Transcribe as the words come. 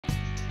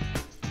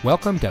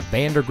Welcome to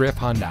Vandergriff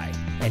Hyundai,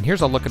 and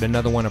here's a look at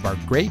another one of our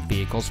great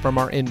vehicles from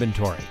our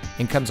inventory,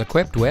 and comes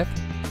equipped with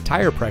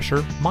tire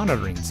pressure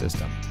monitoring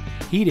system,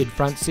 heated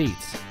front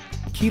seats,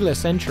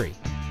 keyless entry,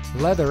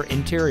 leather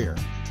interior,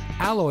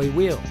 alloy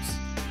wheels,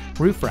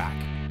 roof rack,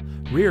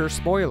 rear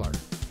spoiler,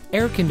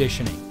 air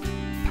conditioning,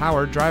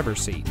 power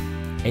driver's seat,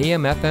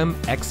 AM/FM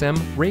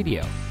XM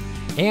radio,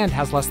 and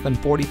has less than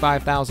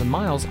 45,000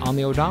 miles on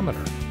the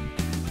odometer.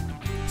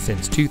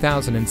 Since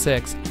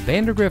 2006,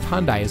 Vandergriff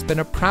Hyundai has been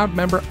a proud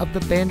member of the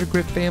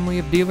Vandergriff family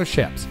of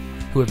dealerships,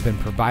 who have been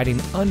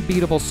providing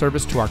unbeatable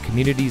service to our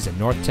communities in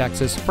North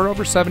Texas for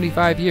over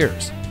 75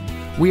 years.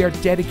 We are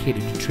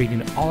dedicated to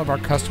treating all of our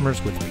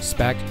customers with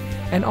respect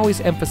and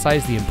always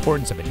emphasize the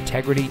importance of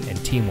integrity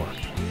and teamwork.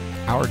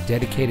 Our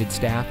dedicated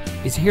staff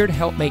is here to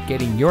help make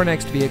getting your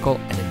next vehicle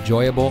an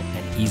enjoyable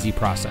and easy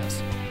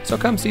process. So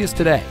come see us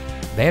today.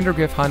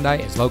 Vandergriff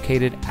Hyundai is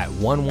located at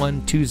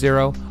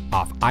 1120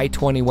 off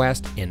I-20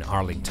 West in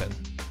Arlington.